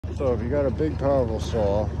So if you got a big powerful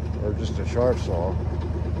saw or just a sharp saw,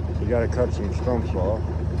 you got to cut some stumps off.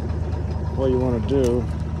 What you want to do,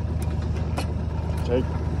 take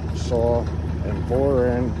the saw and bore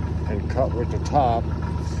in and cut with the top,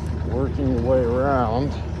 working your way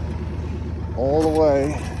around all the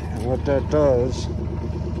way. And what that does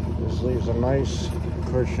is leaves a nice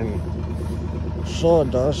cushion of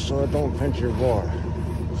sawdust so it don't pinch your bar.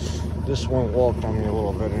 This one walked on me a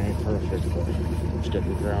little bit, it ain't perfect, but it's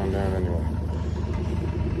getting ground down anyway.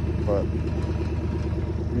 But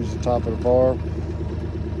use the top of the bar,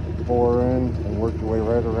 bore in, and work your way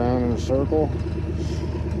right around in a circle.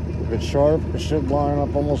 If it's sharp, it should line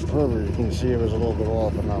up almost perfect. You can see it was a little bit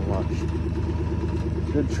off, but not much.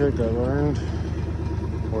 Good trick I learned,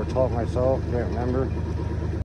 or taught myself, can't remember.